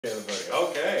Everybody,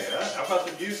 okay, how about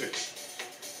the music?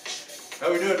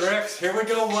 How we doing, Rex? Here we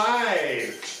go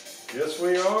live. Yes,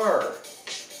 we are.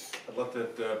 I let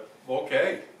that,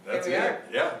 okay, that's it. Are.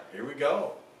 Yeah, here we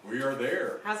go. We are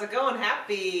there. How's it going?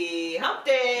 Happy Hump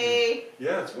Day.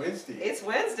 Yeah, it's Wednesday. It's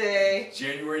Wednesday.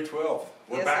 January 12th.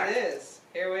 We're yes, back. It is.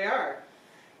 Here we are.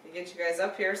 Let me get you guys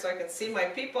up here so I can see my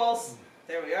peoples.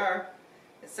 There we are.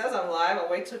 It says I'm live. I'll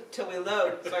wait till we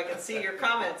load so I can see your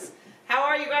comments. How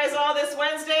are you guys all this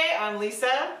Wednesday? I'm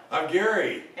Lisa. I'm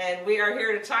Gary. And we are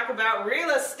here to talk about real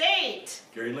estate.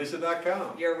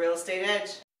 GaryandLisa.com. Your real estate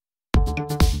edge.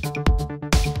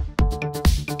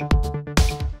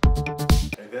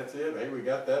 Hey, that's it. Hey, we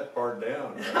got that part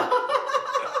down. Right?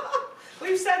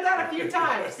 We've said that a few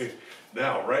times.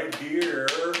 Now, right here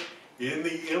in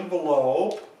the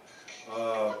envelope,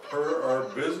 per our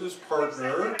business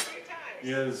partner,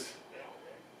 is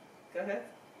Go ahead.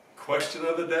 question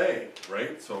of the day,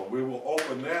 right? So we will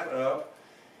open that up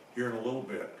here in a little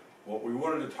bit. What we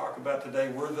wanted to talk about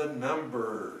today were the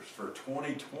numbers for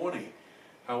 2020.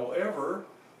 However,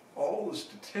 all the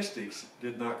statistics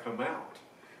did not come out.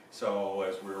 So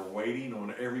as we were waiting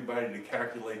on everybody to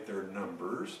calculate their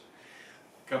numbers,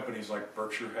 companies like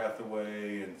Berkshire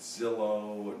Hathaway and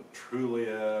Zillow and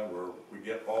Trulia, where we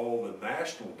get all the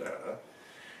national data,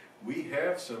 we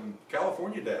have some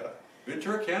California data,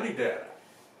 Ventura County data.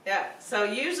 Yeah, so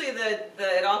usually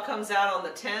it all comes out on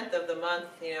the 10th of the month,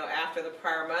 you know, after the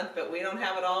prior month, but we don't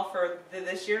have it all for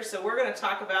this year. So we're going to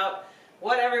talk about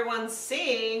what everyone's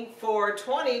seeing for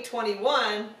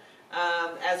 2021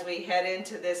 as we head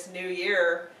into this new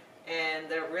year. And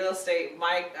the real estate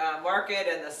market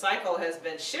and the cycle has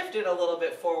been shifted a little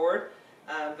bit forward.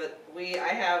 But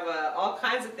I have all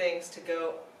kinds of things to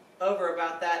go over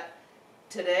about that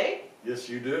today. Yes,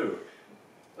 you do.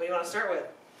 What do you want to start with?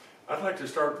 I'd like to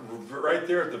start right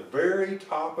there at the very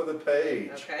top of the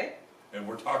page. Okay. And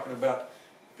we're talking about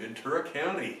Ventura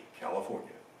County,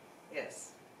 California.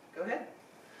 Yes. Go ahead.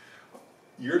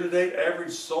 Year-to-date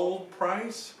average sold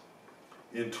price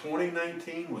in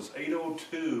 2019 was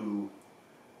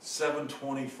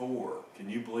 $802,724. Can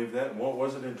you believe that? And what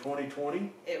was it in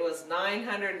 2020? It was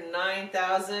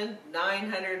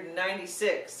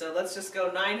 $909,996. So let's just go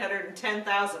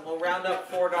 $910,000. We'll round up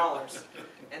 $4.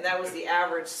 And that was the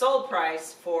average sold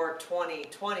price for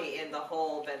 2020 in the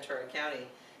whole Ventura County,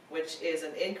 which is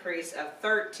an increase of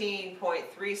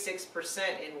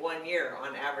 13.36% in 1 year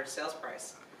on average sales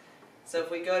price. So if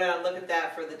we go down and look at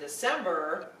that for the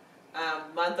December,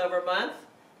 month over month,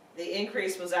 the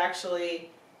increase was actually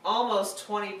almost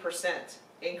 20%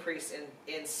 increase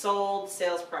in sold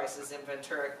sales prices in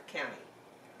Ventura County.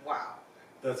 Wow.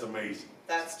 That's amazing.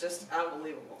 That's just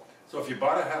unbelievable. So if you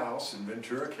bought a house in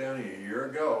Ventura County a year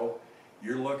ago,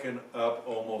 you're looking up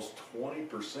almost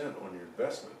 20% on your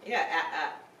investment. Yeah,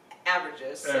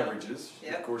 averages. Averages. So,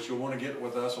 yep. Of course, you'll want to get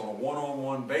with us on a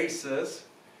one-on-one basis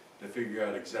to figure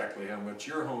out exactly how much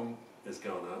your home has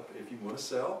gone up if you want to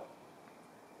sell.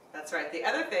 That's right. The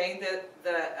other thing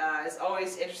that is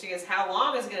always interesting is how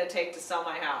long is it going to take to sell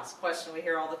my house? Question we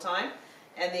hear all the time.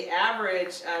 And the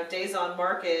average days on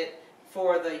market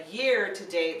for the year to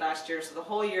date last year, so the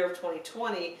whole year of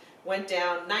 2020, went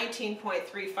down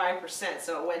 19.35%.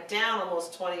 So it went down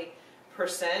almost 20%.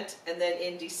 And then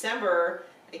in December,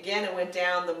 again, it went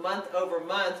down the month over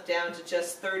month down to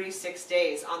just 36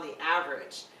 days on the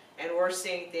average. And we're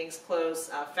seeing things close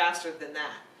faster than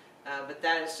that. But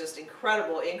that is just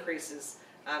incredible increases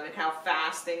in how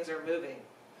fast things are moving.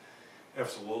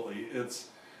 Absolutely. It's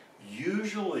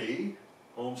usually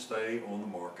homes stay on the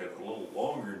market a little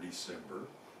longer in December.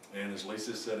 And as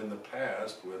Lisa said in the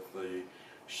past, with the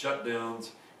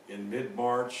shutdowns in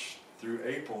mid-March through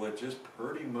April, it just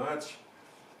pretty much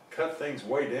cut things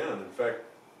way down. In fact,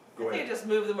 go ahead. They just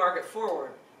move the market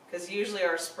forward, because usually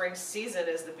our spring season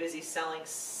is the busy selling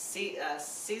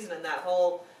season, and that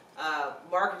whole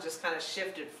market just kind of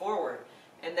shifted forward.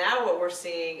 And now what we're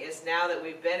seeing is, now that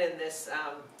we've been in this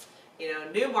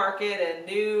new market and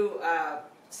new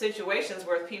situations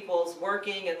where people's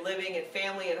working and living and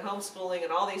family and homeschooling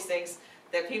and all these things,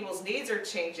 that people's needs are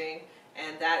changing,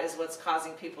 and that is what's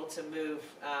causing people to move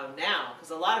now.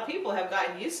 Because a lot of people have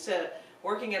gotten used to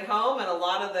working at home, and a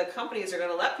lot of the companies are going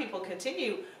to let people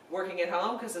continue working at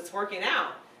home because it's working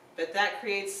out. But that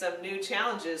creates some new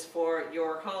challenges for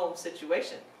your home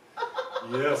situation.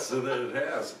 Yes, it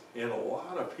has. And a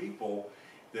lot of people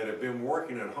that have been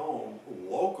working at home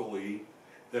locally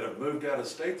that have moved out of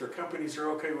state, their companies are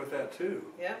okay with that too.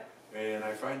 Yeah. And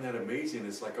I find that amazing.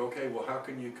 It's like, okay, well, how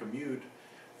can you commute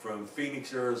from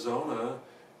Phoenix, Arizona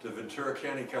to Ventura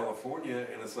County, California?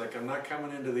 And it's like, I'm not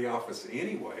coming into the office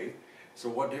anyway. So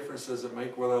what difference does it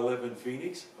make whether I live in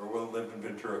Phoenix or whether I live in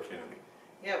Ventura County?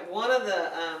 Yeah, one of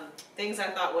the things I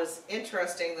thought was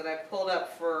interesting that I pulled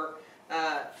up for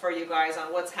you guys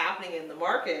on what's happening in the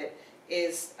market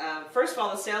is, first of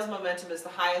all, the sales momentum is the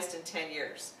highest in 10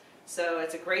 years. So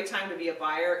it's a great time to be a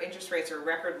buyer. Interest rates are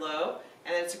record low.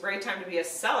 And it's a great time to be a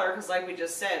seller because, like we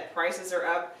just said, prices are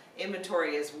up,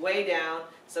 inventory is way down.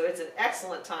 So it's an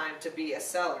excellent time to be a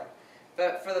seller.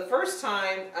 But for the first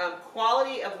time,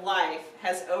 quality of life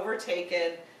has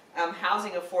overtaken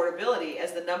housing affordability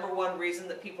as the #1 reason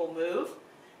that people move.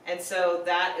 And so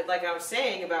that, like I was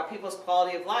saying about people's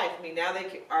quality of life, I mean, now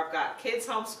they are got kids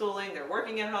homeschooling, they're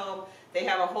working at home, they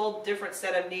have a whole different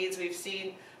set of needs. We've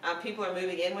seen people are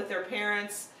moving in with their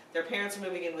parents are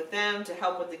moving in with them to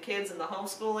help with the kids and the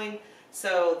homeschooling.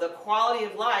 So the quality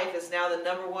of life is now the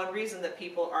 #1 reason that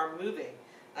people are moving.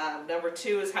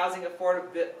 #2 is housing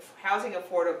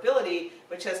affordability,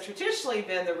 which has traditionally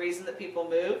been the reason that people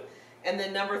move. And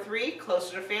then #3,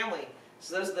 closer to family.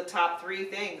 So those are the top 3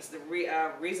 things, the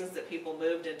reasons that people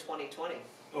moved in 2020.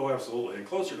 Oh, absolutely. And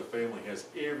closer to family has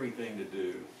everything to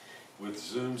do with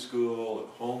Zoom school and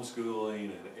homeschooling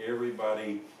and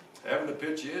everybody having to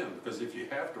pitch in. Because if you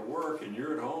have to work and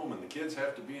you're at home and the kids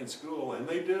have to be in school, and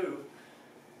they do,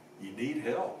 you need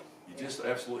help. You just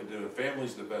absolutely do.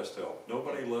 Family's the best help.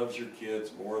 Nobody loves your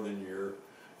kids more than you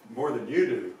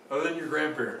do, other than your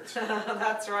grandparents.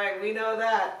 That's right, we know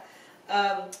that.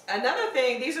 Another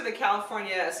thing, these are the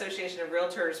California Association of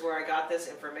Realtors where I got this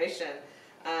information.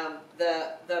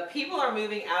 The people are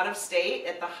moving out of state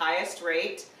at the highest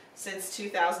rate since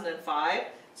 2005.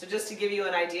 So just to give you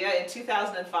an idea, in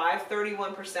 2005,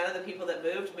 31% of the people that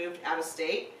moved out of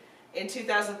state. In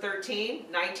 2013,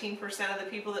 19% of the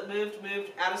people that moved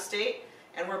out of state.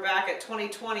 And we're back at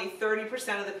 2020,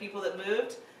 30% of the people that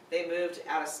they moved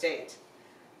out of state.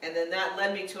 And then that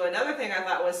led me to another thing I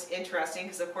thought was interesting,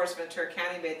 because of course Ventura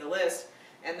County made the list,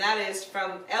 and that is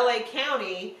from LA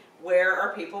County, where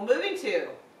are people moving to?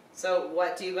 So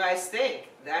what do you guys think?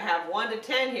 I have 1 to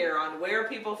 10 here on where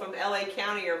people from LA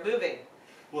County are moving.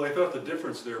 Well, I thought the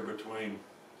difference there between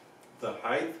the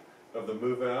height of the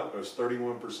move out was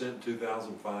 31% in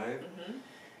 2005,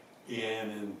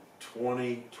 and in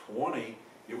 2020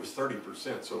 it was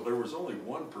 30%. So there was only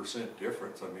 1%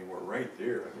 difference. I mean, we're right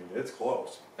there. I mean, it's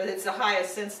close. But it's the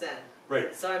highest since then.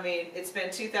 Right. So I mean, it's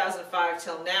been 2005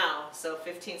 till now, so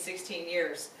 15, 16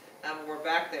 years. We're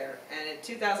back there. And in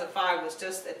 2005 was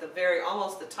just at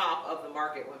almost the top of the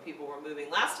market when people were moving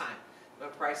last time, when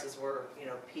prices were,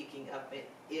 peaking up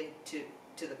into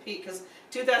the peak. Because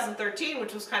 2013,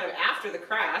 which was kind of after the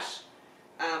crash,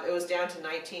 it was down to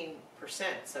 19%.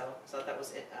 So that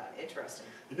was interesting.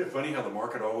 Isn't it funny how the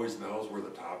market always knows where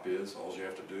the top is? All you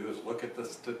have to do is look at the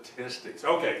statistics.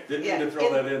 Okay, didn't mean to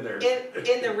throw that in there.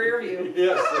 In the rear view.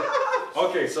 Yes.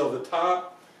 Okay, so the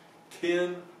top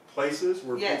 10 places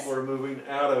where people are moving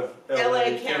out of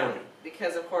LA County.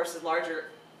 Because of course it's a larger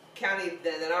county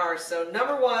than ours. So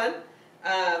 #1,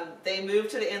 they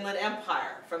moved to the Inland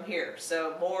Empire from here.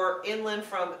 So more inland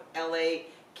from LA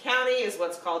County is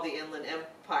what's called the Inland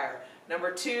Empire.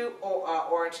 #2,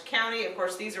 Orange County. Of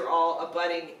course, these are all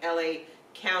abutting LA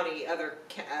County, other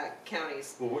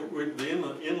counties. Well, the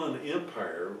Inland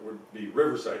Empire would be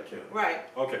Riverside County. Right.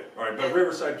 Okay, all right, but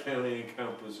Riverside County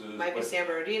encompasses... Might be San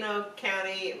Bernardino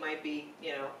County, it might be,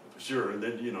 Sure, and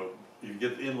then, you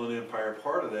get the Inland Empire,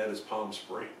 part of that is Palm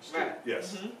Springs. Right.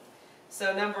 Yes.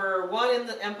 So #1 in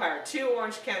the Empire, 2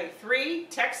 Orange County, 3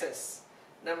 Texas,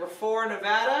 #4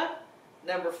 Nevada,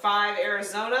 #5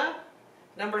 Arizona,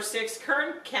 #6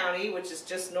 Kern County, which is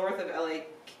just north of LA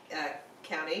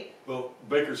County. Well,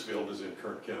 Bakersfield is in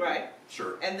Kern County. Right.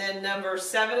 Sure. And then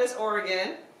 #7 is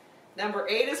Oregon,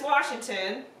 #8 is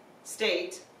Washington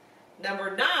State,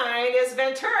 #9 is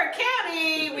Ventura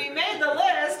County. We made the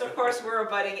list. Of course, we're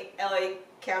abutting LA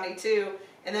County too.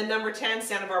 And then #10,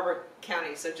 Santa Barbara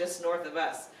County, so just north of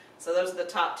us. So those are the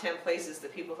top 10 places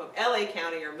that people from LA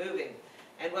County are moving.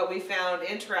 And what we found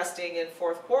interesting in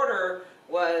fourth quarter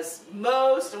was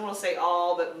most, I won't say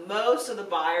all, but most of the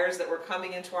buyers that were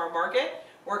coming into our market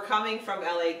were coming from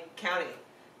LA County.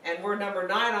 And we're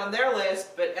 #9 on their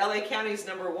list, but LA County is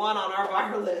 #1 on our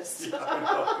buyer list. Yeah, I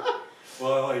know.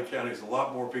 Well, LA County is a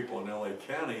lot more people in LA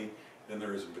County than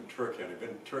there is in Ventura County.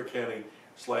 Ventura County,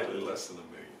 slightly less than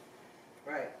 1 million.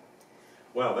 Right.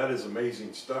 Wow, that is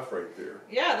amazing stuff right there.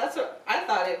 Yeah, that's what I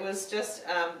thought. It was just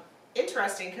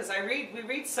interesting because we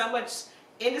read so much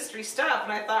industry stuff,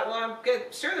 and I thought, well,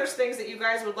 I'm sure there's things that you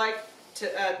guys would like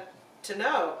to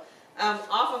know.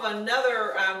 Off of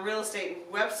another real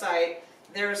estate website,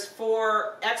 there's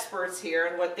 4 experts here,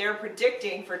 and what they're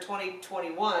predicting for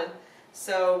 2021.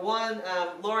 So one,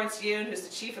 Lawrence Yoon, who's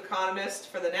the chief economist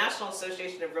for the National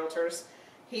Association of Realtors,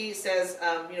 he says,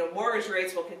 mortgage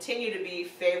rates will continue to be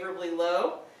favorably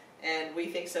low, and we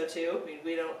think so too. I mean,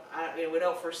 we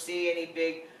don't foresee any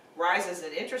big rises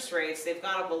in interest rates. They've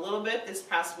gone up a little bit this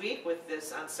past week with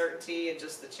this uncertainty and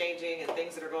just the changing and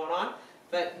things that are going on,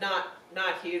 but not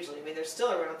hugely. I mean, they're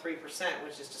still around 3%,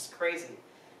 which is just crazy,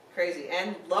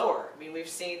 and lower. I mean, we've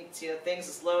seen things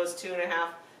as low as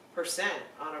 2.5%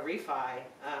 on a refi,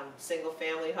 single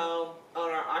family home,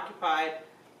 owner occupied,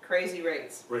 crazy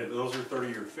rates. Right, those are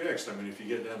 30-year fixed. I mean, if you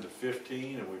get down to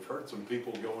 15, and we've heard some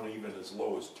people going even as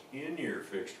low as 10-year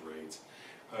fixed rates,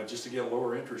 just to get a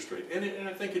lower interest rate. And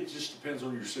I think it just depends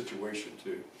on your situation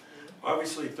too. Mm-hmm.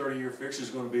 Obviously, 30-year fixed is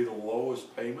going to be the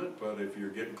lowest payment, but if you're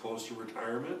getting close to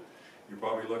retirement, you're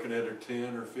probably looking at a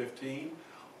 10 or 15.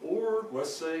 Or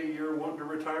let's say you're wanting to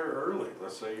retire early.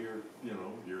 Let's say you're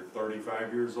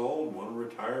 35 years old and want to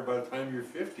retire by the time you're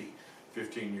 50.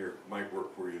 15-year might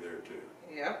work for you there too.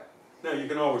 Yep. Now you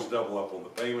can always double up on the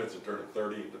payments and turn it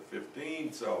 30 into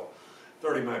 15. So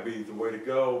 30 might be the way to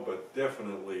go, but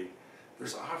definitely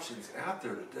there's options out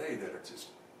there today that are just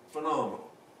phenomenal.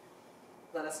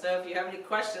 Let us know if you have any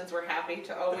questions. We're happy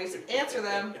to always answer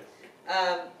them.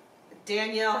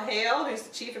 Danielle Hale, who's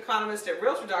the chief economist at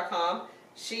Realtor.com,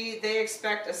 they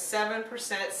expect a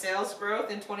 7% sales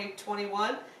growth in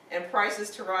 2021 and prices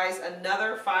to rise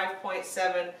another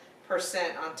 5.7%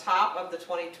 on top of the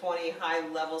 2020 high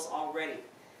levels already.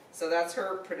 So that's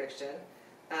her prediction.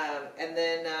 And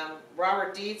then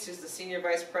Robert Dietz, who's the senior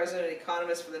vice president and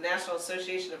economist for the National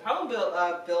Association of Home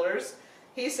Builders,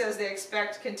 he says they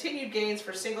expect continued gains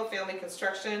for single-family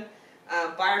construction.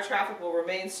 Buyer traffic will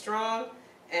remain strong,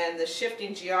 and the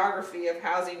shifting geography of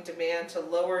housing demand to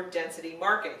lower density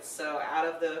markets, so out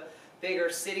of the bigger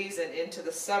cities and into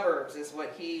the suburbs, is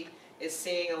what he is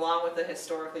seeing, along with the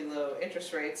historically low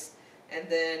interest rates. And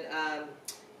then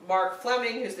Mark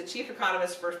Fleming, who's the chief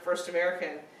economist for First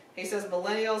American, he says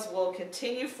millennials will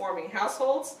continue forming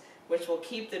households, which will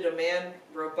keep the demand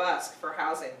robust for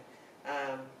housing.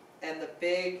 And the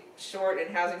big short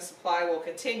in housing supply will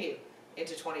continue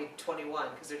into 2021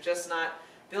 because they're just not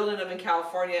building them in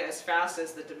California as fast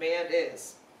as the demand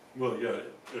is. Well, yeah,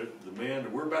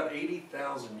 demand, we're about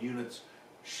 80,000 units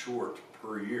short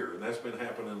per year, and that's been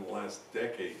happening in the last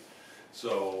decade.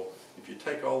 So if you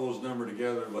take all those numbers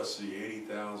together, let's see,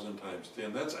 80,000 times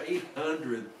 10, that's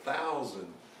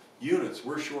 800,000 units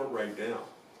we're short right now.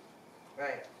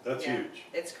 Right. That's huge.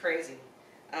 It's crazy.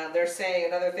 They're saying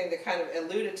another thing that kind of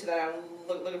alluded to that I'm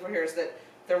looking for here is that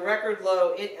the record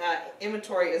low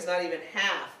inventory is not even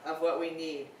half of what we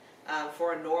need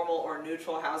for a normal or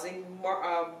neutral housing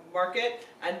market.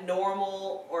 A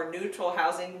normal or neutral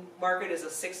housing market is a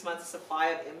 6-month supply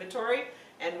of inventory,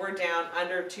 and we're down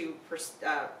under 2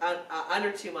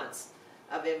 months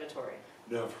of inventory.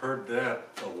 Now I've heard that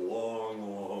a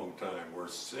long time, where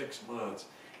 6 months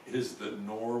is the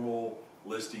normal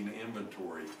listing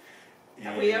inventory.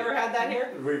 Have we ever had that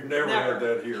here? We've never had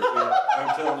that here.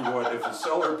 I'm telling you what, if a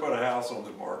seller put a house on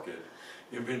the market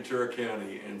in Ventura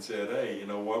County and said, hey, you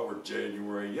know what, we're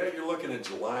January, yeah, you're looking at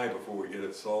July before we get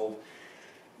it sold,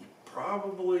 you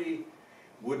probably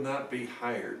would not be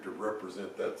hired to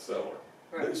represent that seller.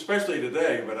 Right. Especially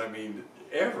today, but I mean,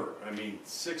 ever. I mean,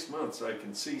 6 months, I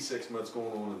can see 6 months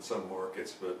going on in some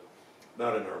markets, but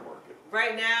not in our market.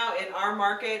 Right now, in our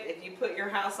market, if you put your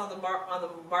house on the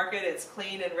market, it's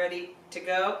clean and ready to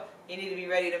go, you need to be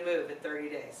ready to move in 30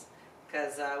 days.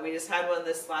 Because we just had one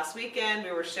this last weekend.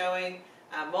 We were showing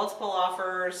multiple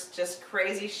offers, just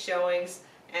crazy showings,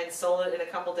 and sold it in a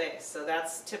couple days. So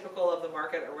that's typical of the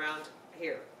market around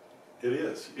here. It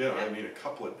is, yeah. I mean, a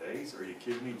couple of days. Are you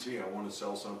kidding me? Gee, I want to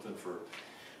sell something for,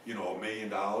 $1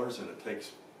 million, and it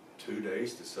takes 2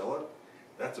 days to sell it.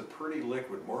 That's a pretty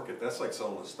liquid market. That's like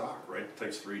selling a stock, right? It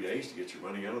takes 3 days to get your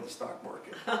money out of the stock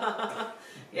market.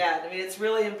 Yeah, I mean, it's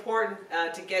really important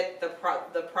to get the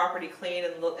property clean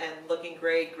and looking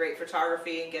great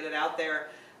photography, and get it out there,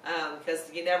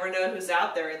 because you never know who's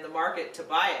out there in the market to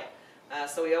buy it.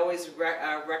 So we always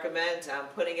recommend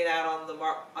putting it out on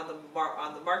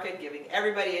the market, giving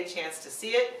everybody a chance to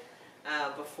see it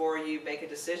before you make a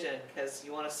decision, because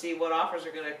you want to see what offers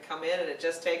are going to come in, and it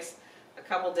just takes a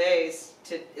couple days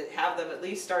to have them at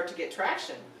least start to get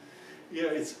traction. Yeah,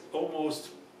 it's almost,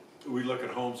 we look at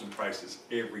homes and prices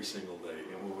every single day,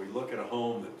 and when we look at a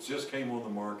home that just came on the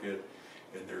market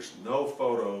and there's no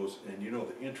photos, and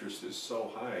the interest is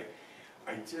so high,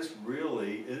 I just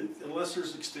really, unless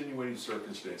there's extenuating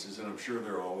circumstances, and I'm sure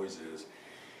there always is,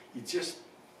 you just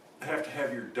have to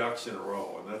have your ducks in a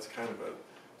row, and that's kind of a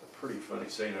pretty funny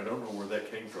saying. I don't know where that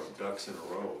came from, ducks in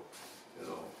a row,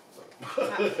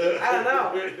 I don't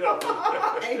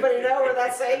know. Anybody know where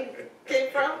that saying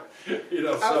came from? You know,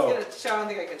 I was so, going to show, I don't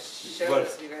think I can show but-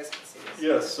 this so you guys can see this.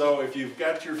 yes, so if you've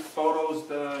got your photos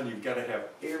done, you've got to have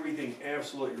everything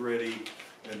absolutely ready,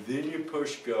 and then you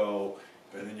push go,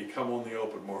 and then you come on the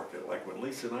open market. Like when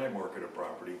Lisa and I market a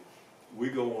property, we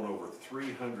go on over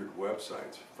 300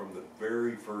 websites from the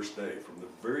very first day, from the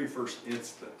very first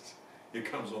instance it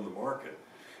comes on the market.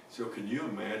 So can you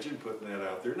imagine putting that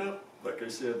out there? Now, like I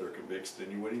said, there can be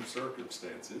extenuating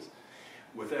circumstances.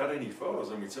 Without any photos,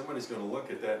 I mean, somebody's going to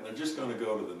look at that and they're just going to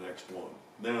go to the next one.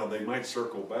 Now, they might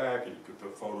circle back and you could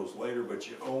put photos later, but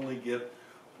you only get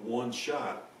one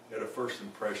shot at a first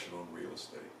impression on real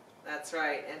estate. That's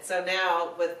right. And so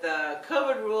now with the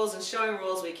COVID rules and showing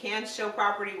rules, we can show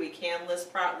property, we can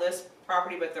list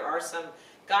property, but there are some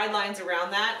guidelines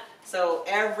around that. So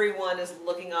everyone is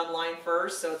looking online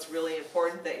first, so it's really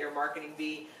important that your marketing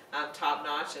be top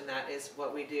notch, and that is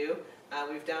what we do.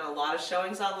 We've done a lot of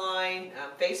showings online,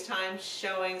 FaceTime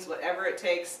showings, whatever it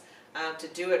takes to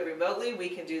do it remotely, we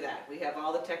can do that. We have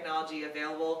all the technology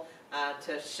available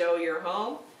to show your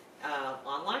home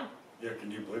online. Yeah,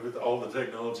 can you believe it? All the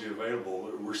technology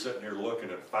available, we're sitting here looking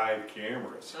at 5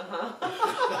 cameras.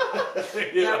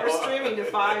 Yeah, we're streaming to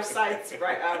 5 sites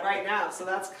right now, so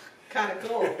that's kind of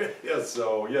cool. Yes,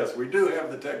 so yes, we do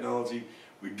have the technology.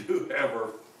 We do have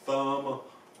our thumb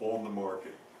on the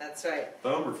market. That's right.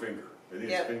 Thumb or finger? It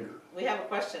is Yep. finger. We have a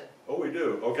question. Oh, we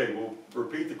do? Okay, well,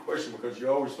 repeat the question because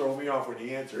you always throw me off when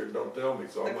you answer it and don't tell me.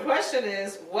 So The I'm like, question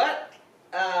is, what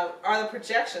are the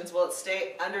projections? Will it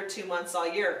stay under 2 months all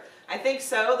year? I think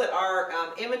so, that our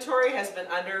inventory has been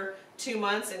under 2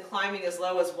 months and climbing as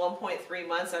low as 1.3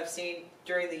 months I've seen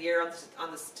during the year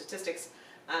on the statistics.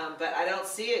 But I don't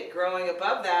see it growing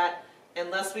above that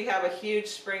unless we have a huge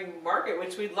spring market,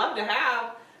 which we'd love to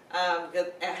have,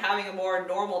 having a more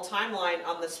normal timeline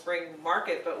on the spring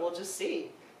market, but we'll just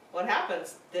see what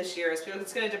happens this year. It's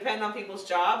going to depend on people's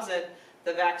jobs and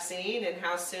the vaccine and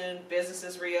how soon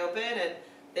businesses reopen and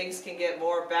things can get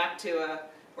more back to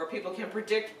where people can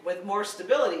predict with more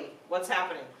stability what's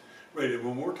happening. right, and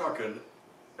when we're talking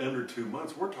under 2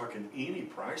 months, we're talking any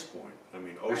price point. I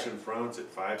mean, oceanfront's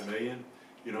at $5 million.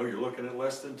 You know, you're looking at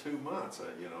less than 2 months.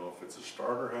 You know, if it's a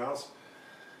starter house,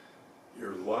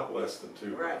 you're a lot less than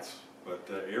 2 Right. months. But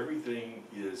everything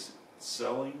is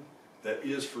selling that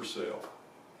is for sale.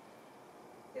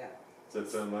 Yeah.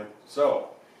 Does that sound like? So,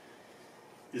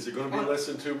 is it going to be Well- less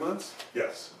than 2 months?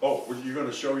 Yes. Oh, well, you're going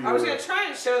to show your... I was going to try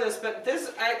and show this, but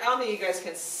this, I don't think you guys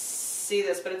can see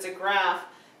this, but it's a graph,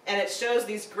 and it shows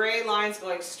these gray lines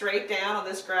going straight down on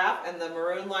this graph, and the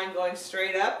maroon line going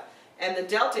straight up. And the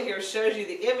delta here shows you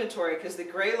the inventory, because the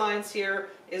gray lines here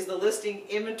is the listing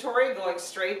inventory going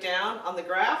straight down on the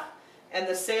graph, and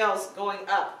the sales going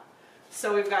up.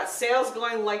 So we've got sales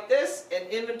going like this, and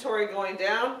inventory going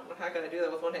down. How can I do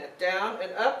that with one hand? Down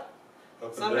and up. Up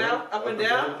and Somehow, down, up and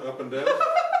down. Up and down.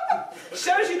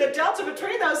 Shows you the delta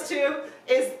between those two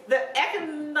is the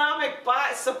economic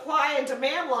supply and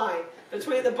demand line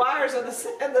between the buyers and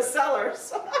the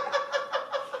sellers.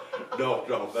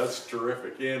 No, that's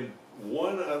terrific. And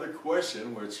one other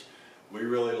question, which we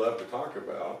really love to talk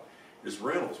about, is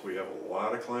rentals. We have a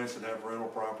lot of clients that have rental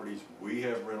properties. We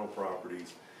have rental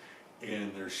properties.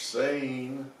 And they're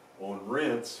saying on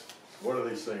rents, what are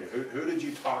they saying? Who did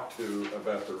you talk to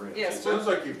about the rents? Yes, It sounds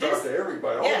like you've talked to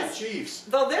everybody, all yes. the chiefs.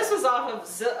 Though this was off of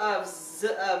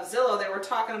Zillow, they were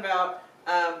talking about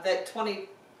that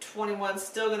 2021 is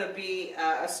still going to be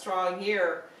a strong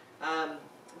year,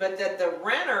 but that the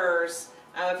renters,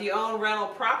 if you own rental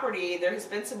property, there has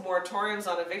been some moratoriums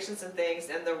on evictions and things,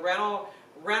 and the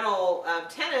rental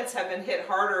tenants have been hit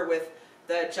harder with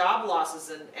the job losses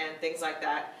and things like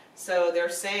that. So they're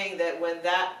saying that when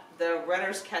the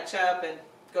renters catch up and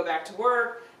go back to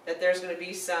work, that there's going to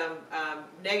be some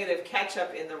negative catch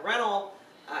up in the rental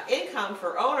income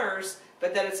for owners,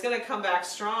 but that it's going to come back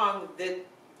strong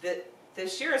that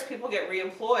this year as people get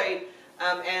reemployed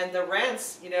and the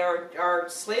rents, you know, are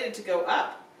slated to go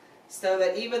up. So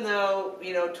that even though,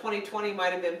 you know, 2020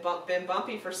 might have been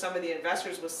bumpy for some of the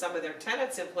investors with some of their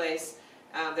tenants in place,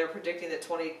 they're predicting that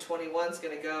 2021 is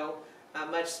going to go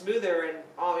much smoother and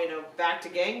all, you know, back to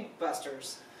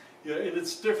gangbusters. Yeah, and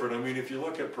it's different. I mean, if you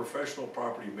look at professional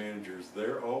property managers,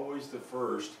 they're always the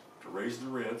first to raise the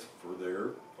rents for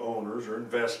their owners or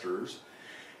investors.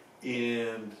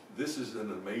 And this is an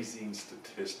amazing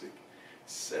statistic.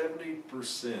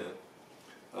 70%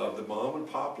 of the mom and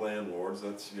pop landlords,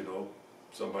 that's, you know,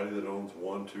 somebody that owns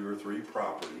 1, 2, or 3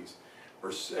 properties, are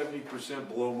 70%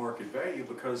 below market value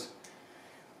because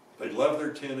they love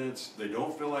their tenants, they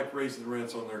don't feel like raising the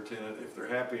rents on their tenant if they're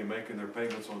happy and making their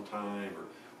payments on time, or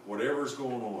whatever's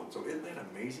going on. So isn't that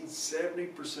amazing?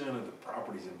 70% of the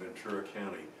properties in Ventura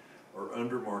County are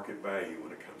under market value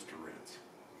when it comes to rents.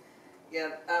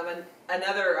 Yeah,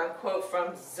 another quote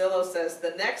from Zillow says,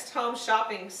 the next home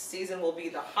shopping season will be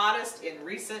the hottest in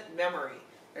recent memory.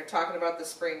 They're talking about the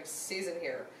spring season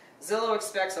here. Zillow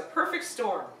expects a perfect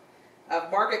storm of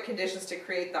market conditions to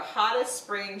create the hottest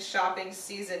spring shopping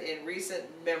season in recent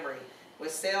memory,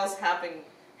 with sales happening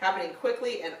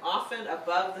quickly and often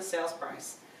above the sales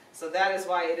price. So that is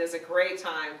why it is a great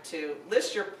time to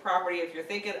list your property if you're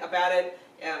thinking about it.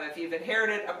 If you've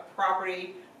inherited a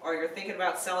property or you're thinking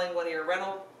about selling one of your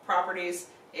rental properties,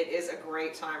 it is a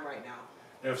great time right now.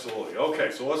 Absolutely. Okay,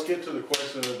 so let's get to the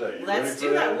question of the day. You Let's do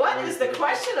that. What is the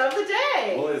question of the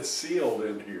day? Well, it's sealed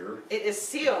in here. It is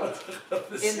sealed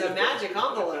in the magic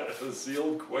envelope. The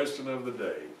sealed question of the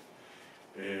day.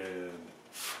 And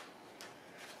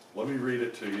let me read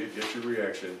it to you, get your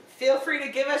reaction. Feel free to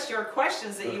give us your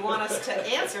questions that you want us to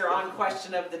answer on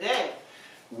question of the day.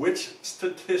 Which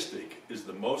statistic is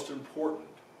the most important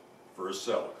for a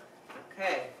seller?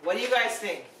 Okay, what do you guys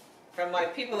think? From my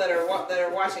people that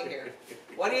are watching here,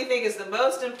 what do you think is the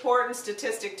most important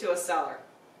statistic to a seller?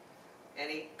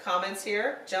 Any comments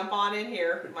here? Jump on in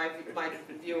here, my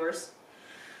viewers.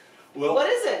 Well, what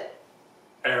is it?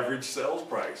 Average sales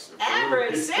price.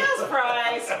 Average sales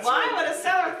price. Why would a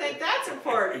seller think that's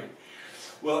important?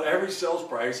 Well, average sales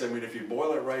price, I mean, if you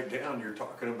boil it right down, you're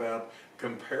talking about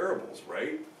comparables,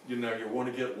 right? You know, you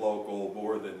want to get local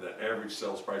more than the average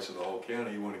sales price of the whole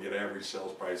county. You want to get average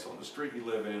sales price on the street you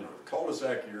live in, or the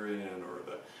cul-de-sac you're in, or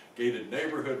the gated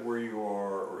neighborhood where you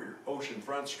are, or your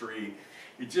oceanfront street.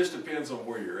 It just depends on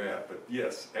where you're at. But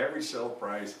yes, average sale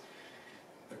price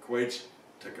equates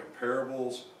to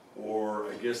comparables,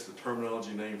 or I guess the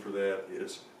terminology name for that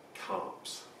is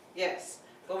comps. Yes.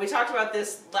 Well, we talked about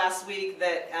this last week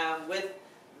that with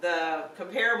the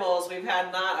comparables, we've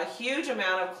had not a huge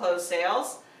amount of closed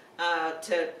sales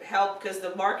to help, because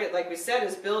the market, like we said,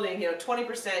 is building.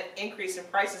 20% increase in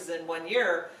prices in 1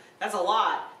 year. That's a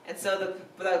lot. And so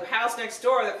the house next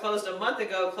door that closed a month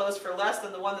ago closed for less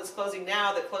than the one that's closing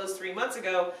now that closed 3 months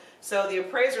ago. So the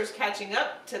appraiser's catching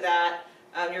up to that.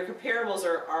 Your comparables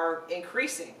are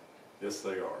increasing. Yes,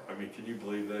 they are. I mean, can you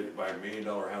believe that? You buy $1 million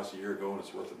house a year ago and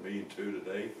it's worth $1.2 million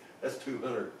today? That's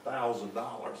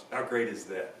 $200,000. How great is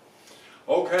that?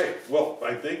 Okay, well,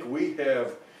 I think we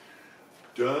have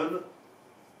done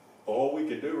all we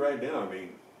can do right now. I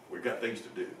mean, we've got things to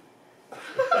do.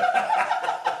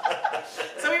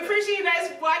 So we appreciate you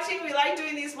guys watching. We like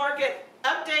doing these market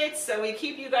updates, so we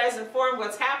keep you guys informed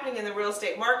what's happening in the real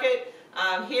estate market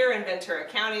here in Ventura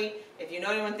County. If you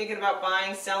know anyone thinking about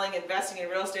buying, selling, investing in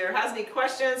real estate, or has any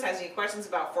questions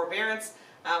about forbearance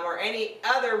or any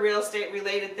other real estate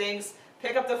related things,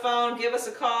 pick up the phone, give us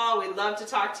a call. We'd love to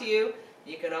talk to you.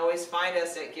 You can always find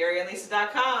us at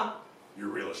GaryandLisa.com. Your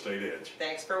real estate edge.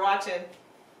 Thanks for watching.